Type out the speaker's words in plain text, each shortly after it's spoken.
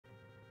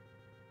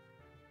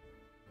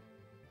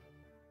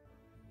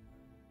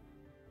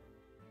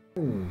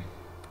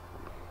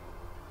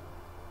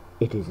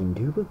It is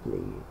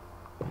indubitably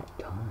that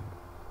time.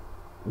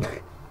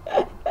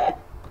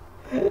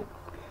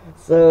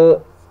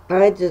 So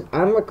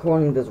I'm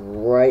recording this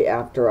right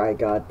after I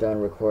got done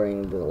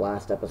recording the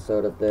last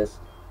episode of this,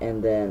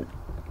 and then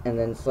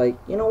it's like,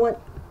 you know what?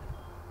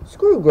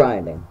 Screw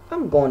grinding.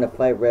 I'm going to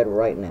fight Red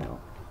right now.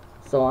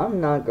 So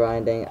I'm not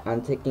grinding.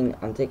 I'm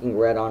taking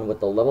Red on with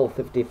the level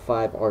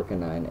 55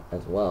 Arcanine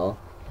as well.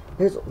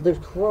 There's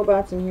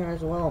Crobats in here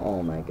as well.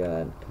 Oh my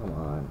god, come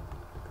on.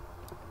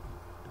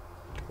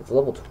 It's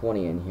level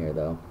 20 in here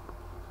though.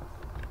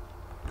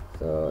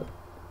 So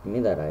give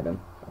me that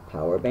item. A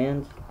power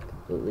band.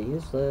 Completely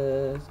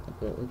useless.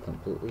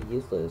 Completely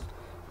useless.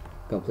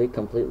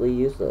 Completely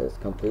useless.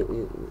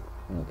 Completely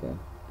okay.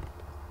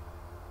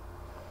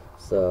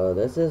 So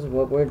this is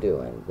what we're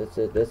doing. This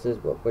is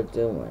what we're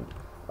doing.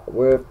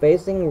 We're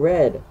facing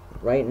Red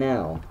right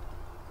now,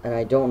 and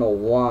I don't know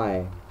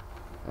why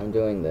I'm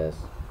doing this.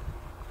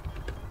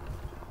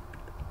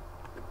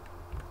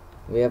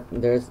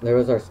 There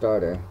was our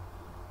starter.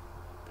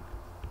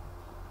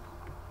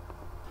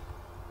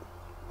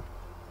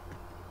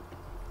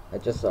 I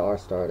just saw our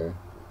starter.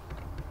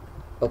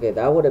 Okay,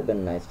 that would have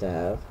been nice to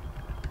have.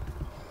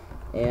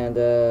 And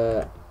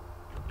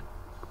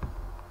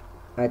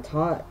I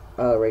taught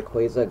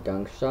Rayquaza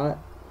Gunk Shot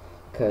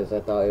because I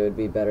thought it would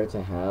be better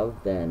to have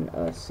than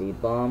a Seed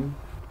Bomb.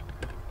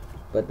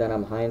 But then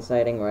I'm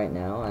hindsighting right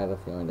now. I have a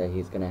feeling that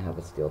he's gonna have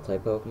a Steel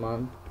type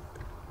Pokemon.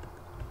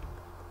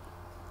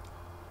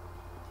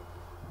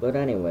 But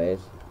anyways,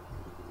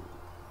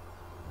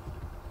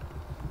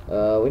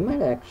 we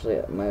might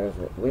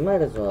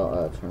as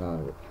well turn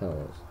on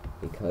repels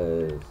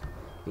because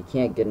we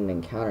can't get an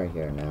encounter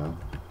here now.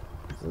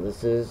 So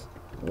this is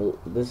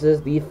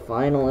the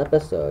final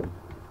episode.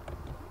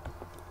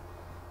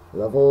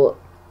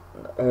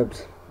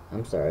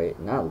 I'm sorry,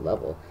 not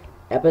level.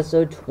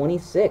 Episode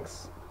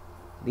 26,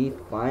 the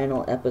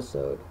final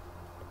episode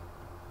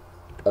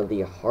of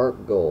the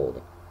Heart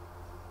Gold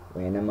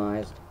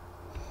randomized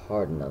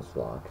hard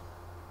Nuzlocke.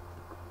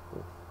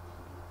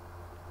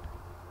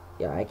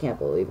 Yeah, I can't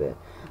believe it.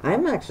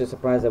 I'm actually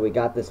surprised that we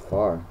got this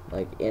far,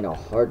 like in a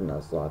hard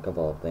Nuzlocke of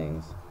all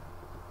things.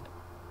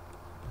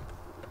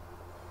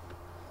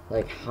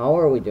 Like, how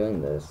are we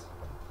doing this?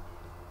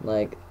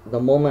 Like, the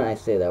moment I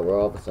say that, we're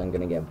all of a sudden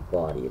gonna get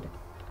bodied.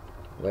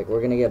 Like,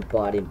 we're gonna get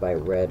bodied by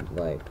Red,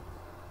 like,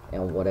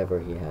 and whatever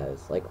he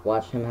has. Like,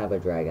 watch him have a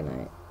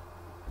Dragonite.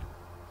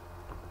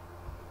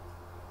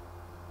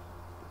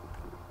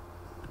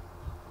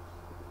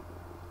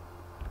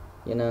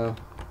 You know,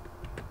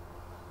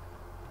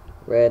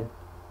 Red,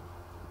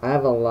 I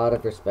have a lot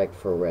of respect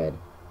for Red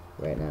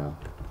right now.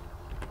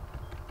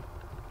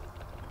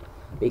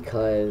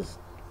 Because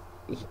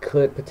he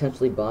could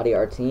potentially body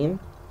our team,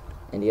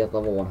 and he has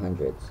level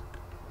 100s.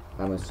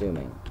 I'm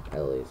assuming,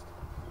 at least.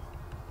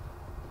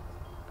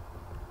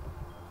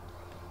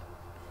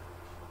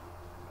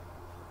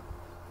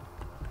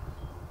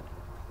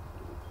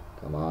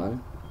 Come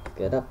on,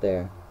 get up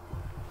there.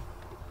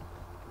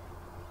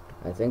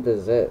 I think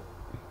this is it.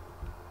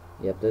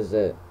 Yep, this is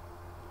it.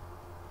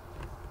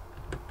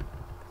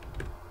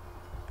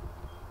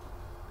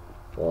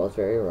 Well, it's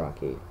very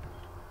rocky.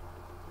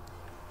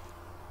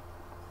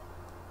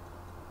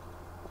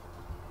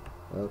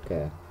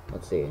 Okay,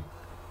 let's see.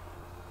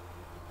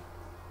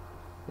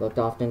 Looked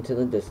off into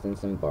the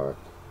distance and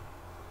barked.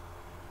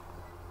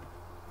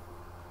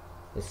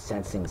 Is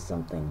sensing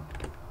something.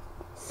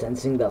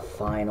 Sensing the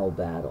final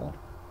battle.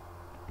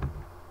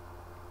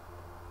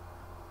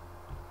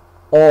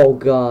 Oh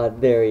god,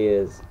 there he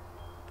is.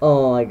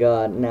 Oh my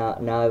god, now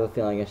I have a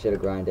feeling I should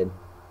have grinded.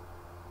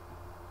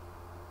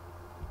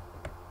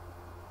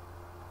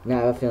 Now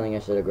I have a feeling I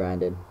should have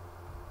grinded.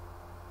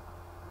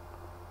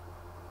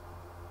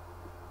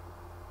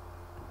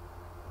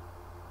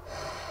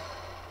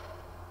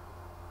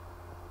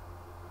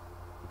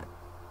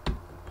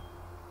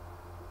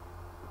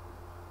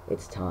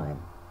 It's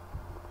time.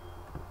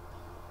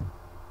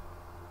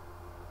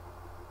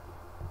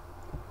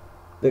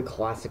 The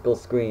classical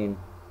screen.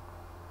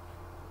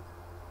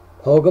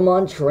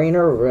 Pokemon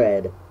Trainer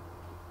Red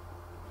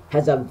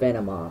has a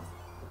Venomoth.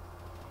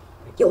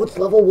 Yo, it's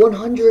level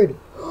 100!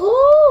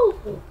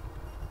 Oh!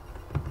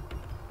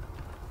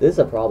 This is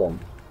a problem.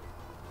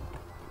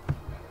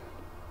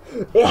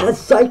 It has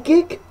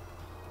Psychic?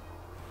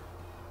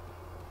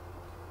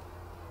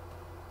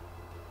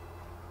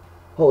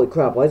 Holy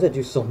crap, why does that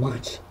do so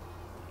much?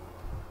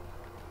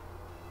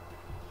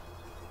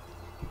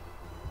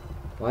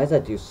 Why does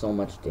that do so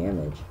much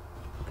damage?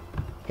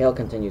 Hail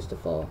continues to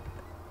fall.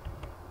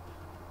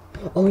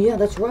 Oh yeah,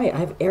 that's right, I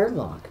have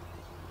Airlock.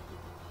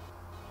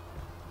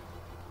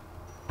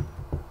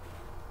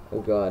 Oh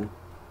god.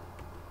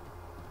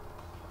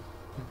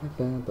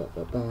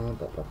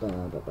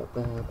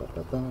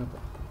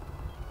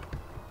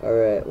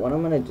 Alright, what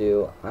I'm gonna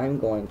do, I'm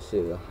going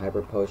to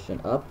Hyper Potion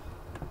up.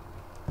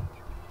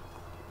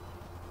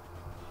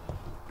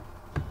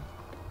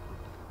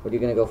 What are you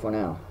gonna go for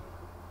now?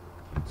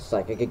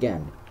 Psychic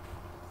again.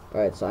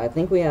 Alright, so I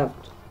think we have...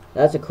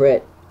 That's a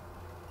crit.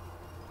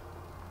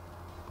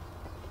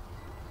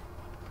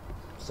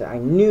 So I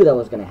knew that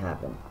was gonna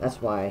happen. That's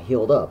why I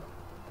healed up.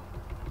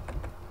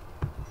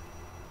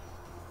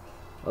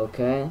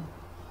 Okay.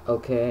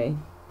 Okay.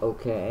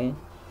 Okay.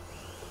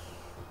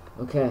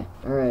 Okay.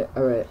 Alright,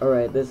 alright,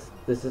 alright. This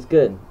is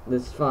good.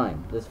 This is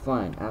fine. This is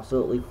fine.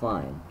 Absolutely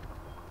fine.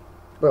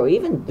 Bro,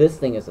 even this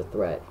thing is a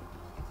threat.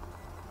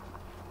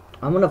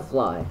 I'm gonna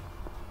fly.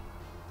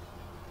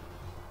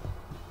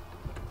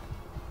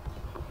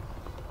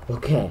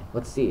 Okay,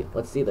 let's see this,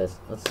 let's see this,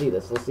 let's see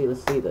this, let's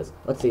see this,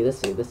 let's see this,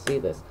 see this, see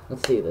this,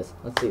 let's see this,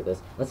 let's see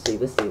this, let's see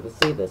this, see this,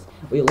 see this.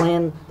 We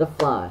land the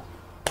fly.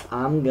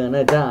 I'm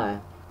gonna die.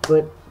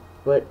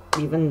 But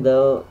even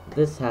though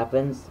this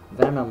happens,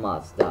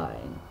 Randomized's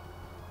dying.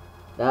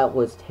 That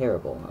was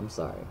terrible. I'm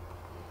sorry.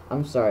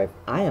 I'm sorry.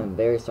 I am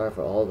very sorry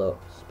for all those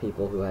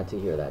people who had to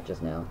hear that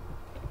just now.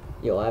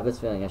 Yo, I have this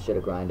feeling I should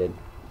have grinded.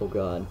 Oh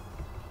god.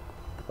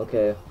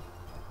 Okay.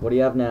 What do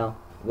you have now?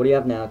 What do you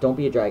have now? Don't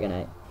be a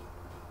Dragonite.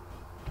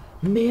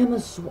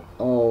 Mammoth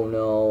oh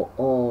no,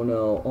 oh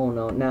no, oh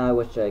no. Now I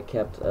wish I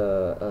kept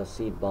a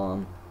seed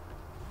bomb.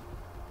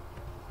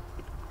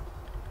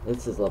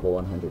 This is level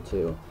 100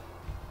 too.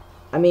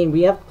 I mean,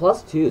 we have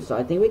 +2, so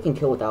I think we can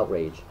kill without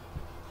rage.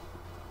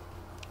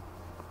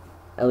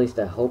 At least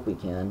I hope we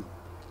can.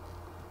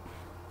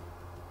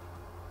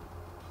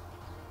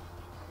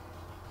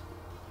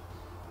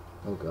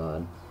 Oh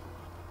god.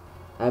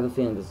 I have a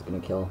feeling this is gonna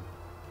kill.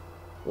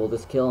 Will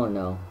this kill or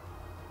no?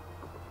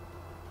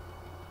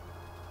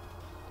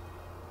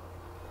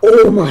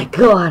 Oh my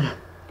god!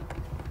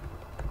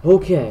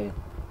 Okay.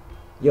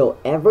 Yo,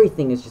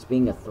 everything is just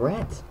being a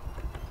threat.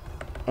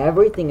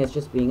 Everything is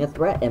just being a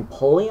threat. And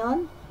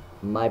Polion?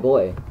 My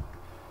boy.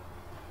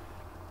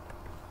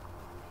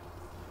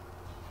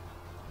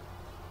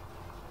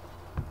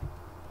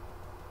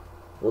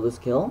 Will this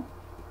kill?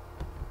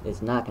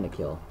 It's not gonna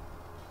kill.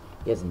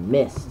 He has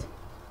missed.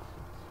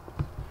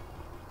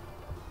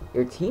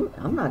 Your team,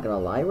 I'm not gonna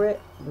lie, Red,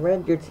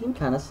 your team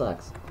kinda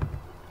sucks.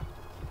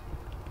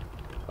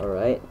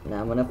 Alright,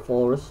 now I'm gonna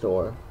full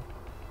restore.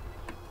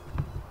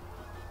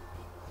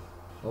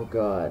 Oh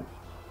god.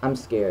 I'm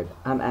scared.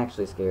 I'm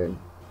actually scared.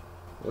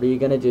 What are you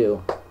gonna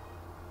do?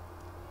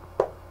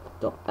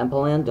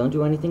 Empoleon, don't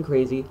do anything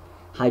crazy.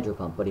 Hydro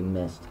Pump, but he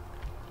missed.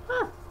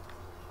 Ah.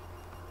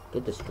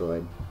 Get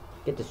destroyed.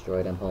 Get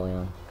destroyed,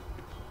 Empoleon.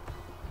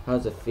 How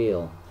does it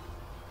feel?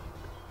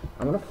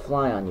 I'm gonna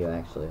fly on you,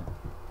 actually.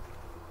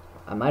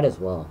 I might as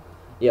well.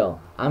 Yo,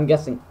 I'm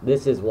guessing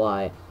this is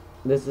why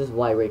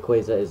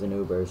Rayquaza is in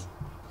Ubers.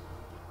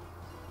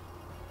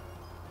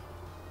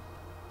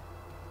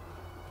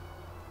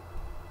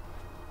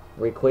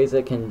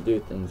 Rayquaza can do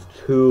things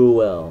too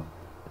well.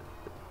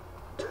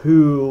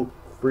 Too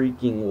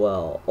freaking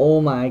well.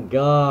 Oh my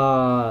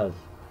god.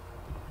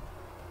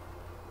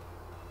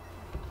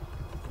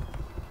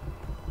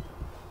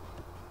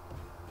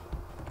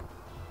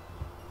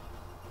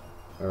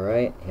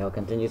 Alright, Hail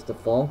continues to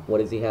fall. What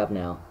does he have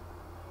now?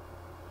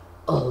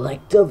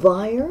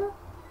 Electivire?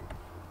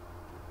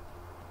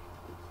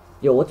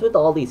 Yo, what's with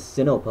all these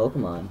Sinnoh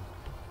Pokemon?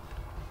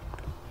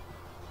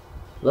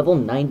 Level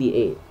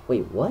 98.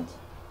 Wait, what?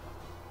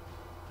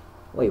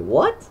 Wait,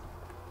 what?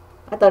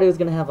 I thought he was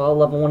gonna have all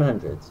level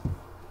 100s.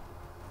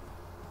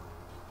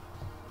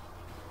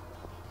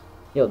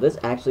 Yo, this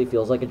actually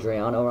feels like a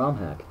Drayano ROM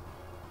hack.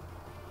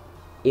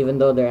 Even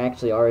though there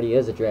actually already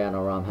is a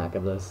Drayano ROM hack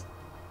of this.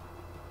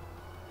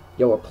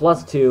 Yo, we're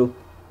 +2.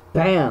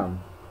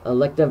 Bam!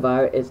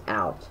 Electivire is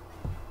out.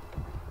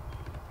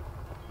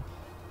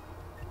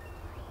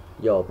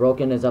 Yo,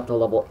 Broken is up to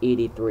level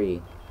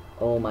 83.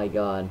 Oh my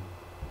god.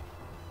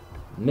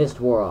 Mist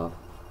wore off.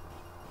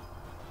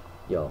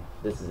 Yo,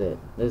 this is it.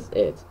 This is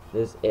it.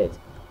 This is it.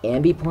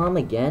 Ambipom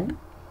again?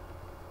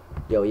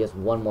 Yo, he has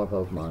one more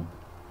Pokemon.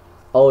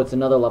 Oh, it's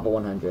another level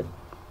 100.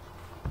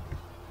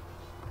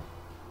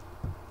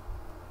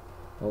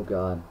 Oh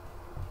god.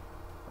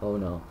 Oh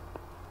no.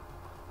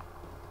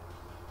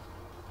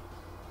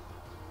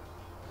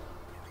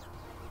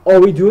 Are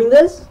we doing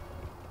this?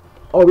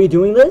 Are we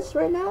doing this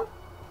right now?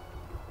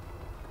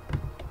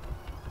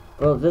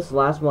 Bro, this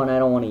last one, I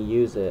don't want to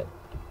use it.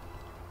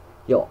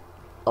 Yo,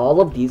 all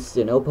of these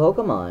Sinnoh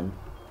Pokemon.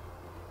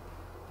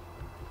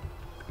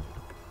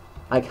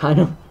 I kind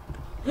of...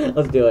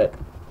 Let's do it.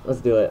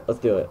 Let's do it. Let's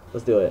do it.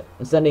 Let's do it.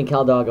 I'm sending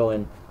Caldoggo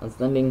in. I'm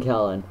sending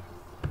Cal in.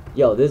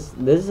 Yo, this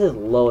is his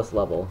lowest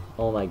level.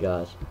 Oh my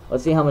gosh.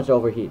 Let's see how much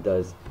Overheat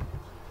does.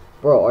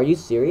 Bro, are you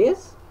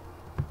serious?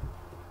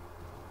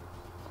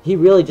 He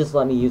really just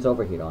let me use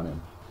Overheat on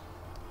him.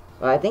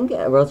 I think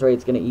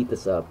Roserade's gonna eat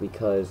this up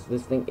because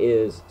this thing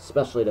is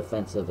especially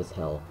defensive as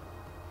hell.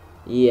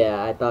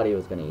 Yeah, I thought he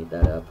was gonna eat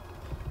that up.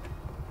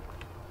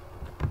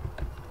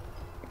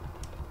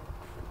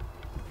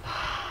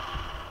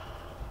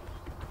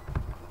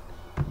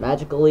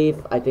 Magical Leaf,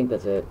 I think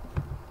that's it.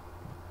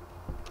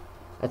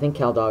 I think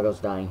Caldoggo's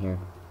dying here.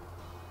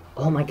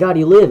 Oh my god,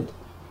 he lived!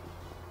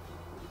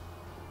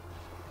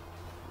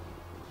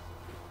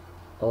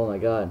 Oh my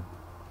god.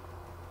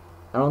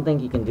 I don't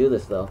think he can do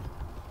this though.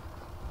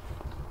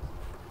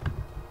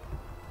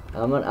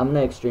 I'm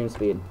gonna extreme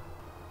speed.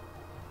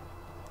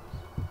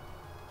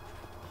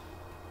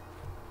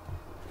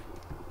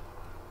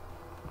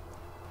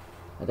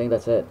 I think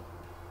that's it.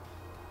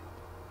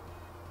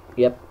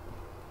 Yep.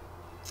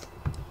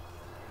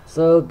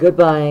 So,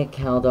 goodbye,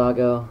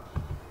 Caldoggo.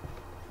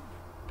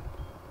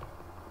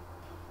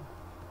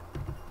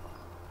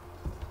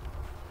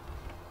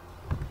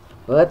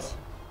 But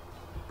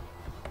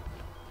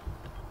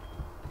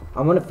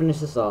I'm gonna finish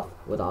this off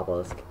with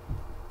Obelisk.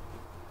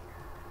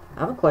 I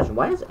have a question.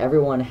 Why does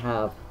everyone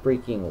have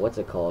freaking, what's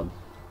it called?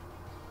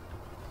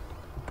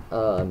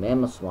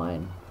 Mammoth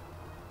swine.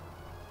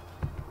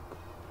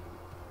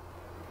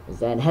 Is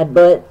that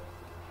headbutt?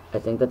 I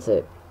think that's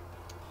it.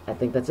 I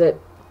think that's it.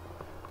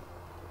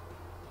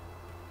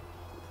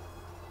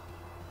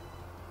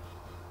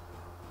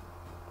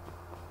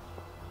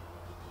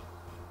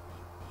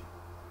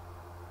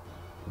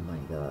 Oh my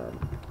god.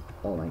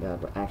 Oh my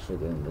god, we're actually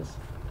doing this.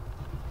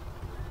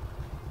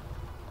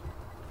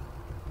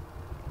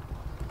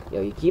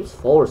 Yo, he keeps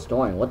full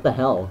restoring. What the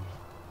hell?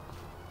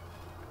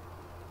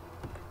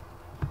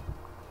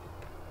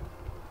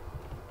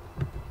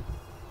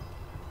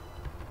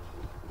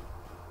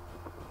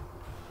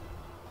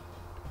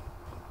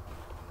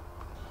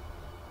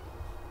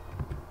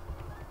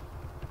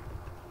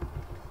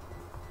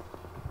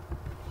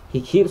 He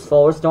keeps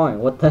full restoring.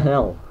 What the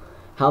hell?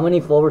 How many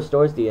full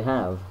restores do you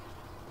have?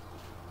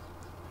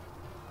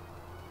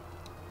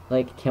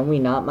 Like, can we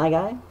not, my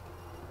guy?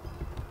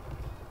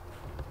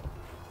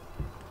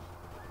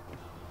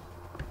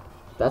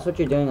 If that's what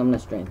you're doing, I'm gonna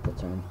strength the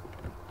turn.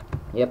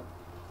 Yep.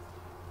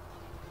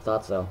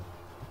 Thought so.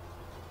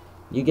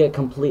 You get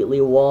completely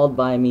walled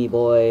by me,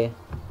 boy.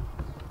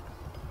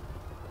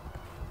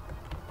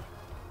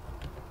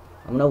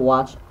 I'm gonna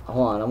watch.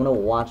 Hold on, I'm gonna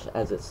watch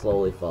as it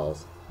slowly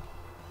falls.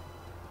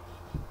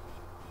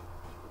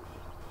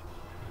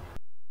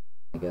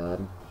 Oh my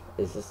god.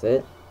 Is this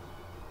it?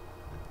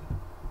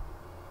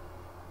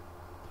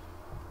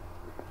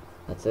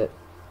 That's it.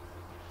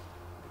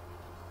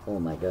 Oh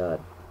my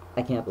god.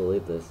 I can't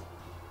believe this.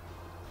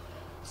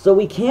 So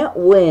we can't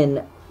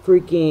win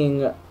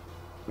freaking,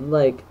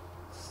 like,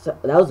 so,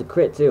 that was a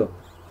crit too.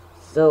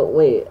 So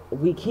wait,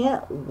 we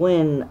can't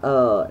win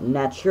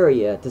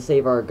Naturia to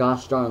save our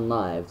gosh darn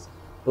lives,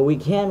 but we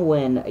can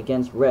win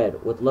against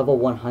Red with level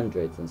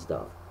 100s and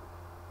stuff.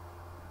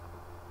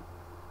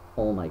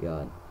 Oh my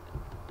god.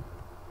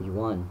 We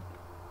won.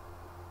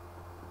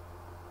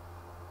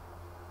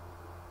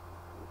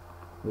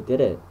 We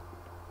did it.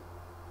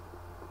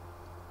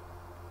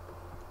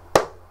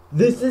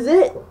 This is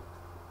it!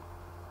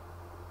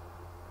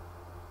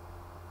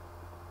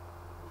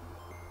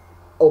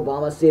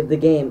 Obama saved the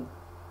game.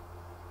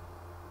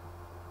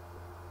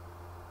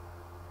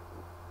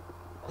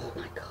 Oh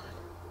my god.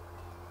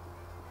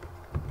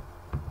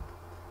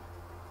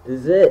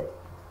 This is it.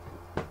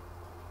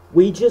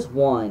 We just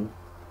won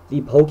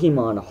the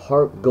Pokemon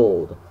Heart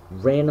Gold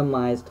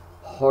randomized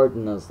hard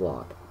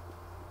Nuzlocke.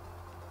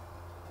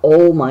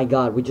 Oh my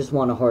god, we just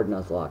won a hard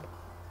Nuzlocke.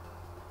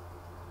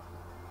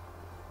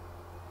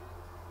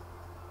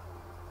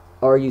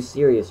 Are you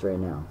serious right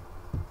now?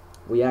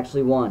 We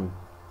actually won.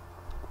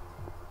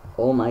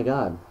 Oh my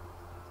god.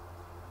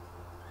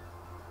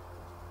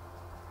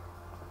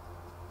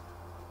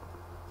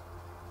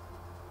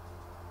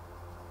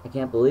 I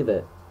can't believe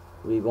it.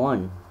 We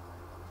won.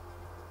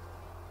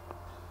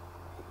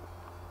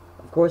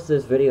 Of course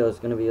this video is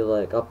gonna be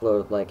like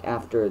uploaded like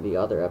after the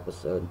other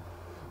episode.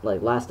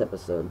 Like last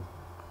episode.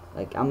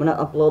 Like I'm gonna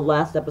upload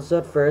last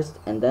episode first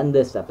and then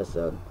this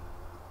episode.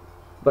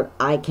 But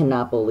I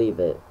cannot believe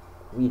it.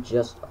 We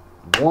just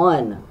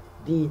won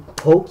the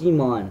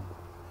Pokemon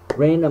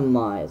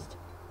randomized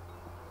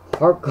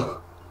Heart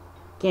Gold.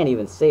 Can't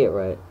even say it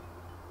right.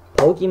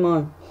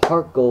 Pokemon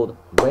Heart Gold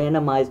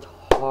randomized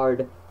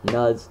hard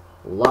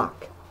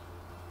Nuzlocke.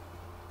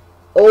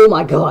 Oh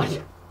my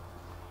god.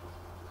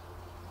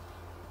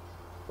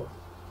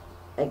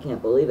 I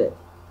can't believe it.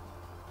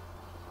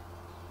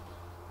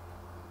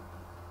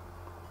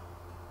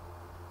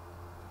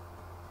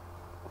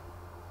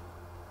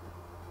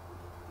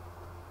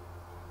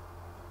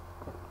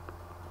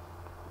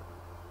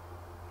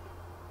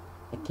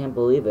 I can't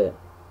believe it.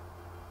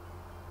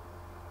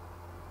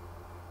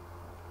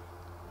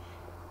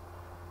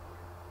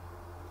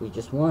 We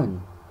just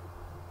won.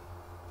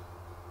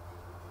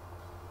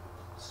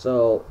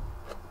 So,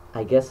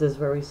 I guess this is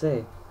where we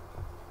say,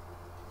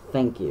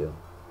 thank you.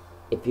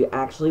 If you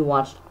actually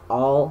watched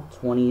all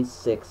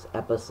 26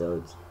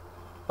 episodes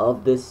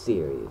of this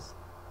series,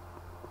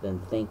 then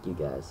thank you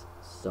guys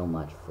so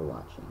much for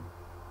watching.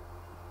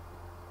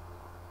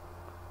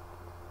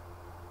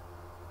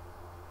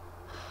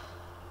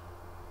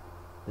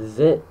 This is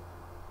it.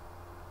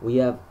 We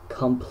have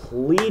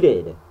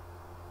completed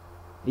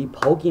the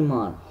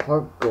Pokemon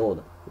Heart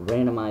Gold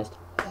randomized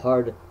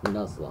hard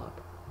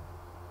Nuzlocke.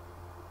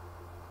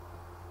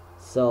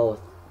 So,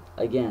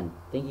 again,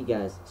 thank you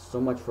guys so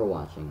much for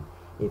watching.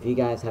 If you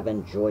guys have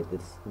enjoyed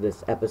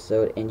this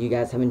episode, and you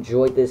guys have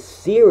enjoyed this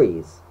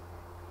series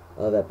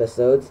of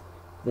episodes,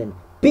 then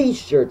be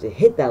sure to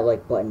hit that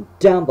like button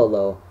down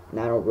below. And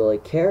I don't really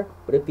care,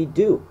 but if you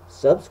do,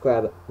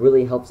 subscribe. It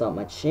really helps out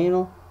my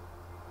channel.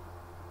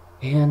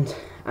 And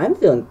I'm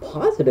feeling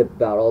positive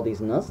about all these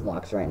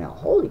Nuzlocks right now.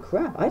 Holy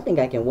crap, I think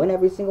I can win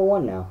every single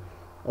one now.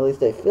 At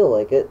least I feel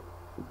like it.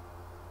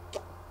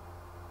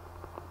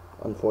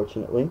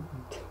 Unfortunately.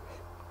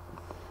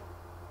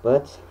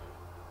 But,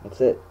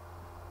 that's it.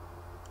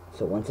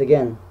 So once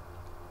again,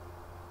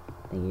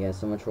 thank you guys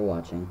so much for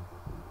watching.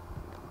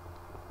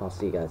 I'll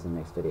see you guys in the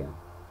next video.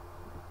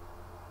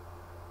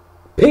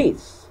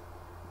 Peace!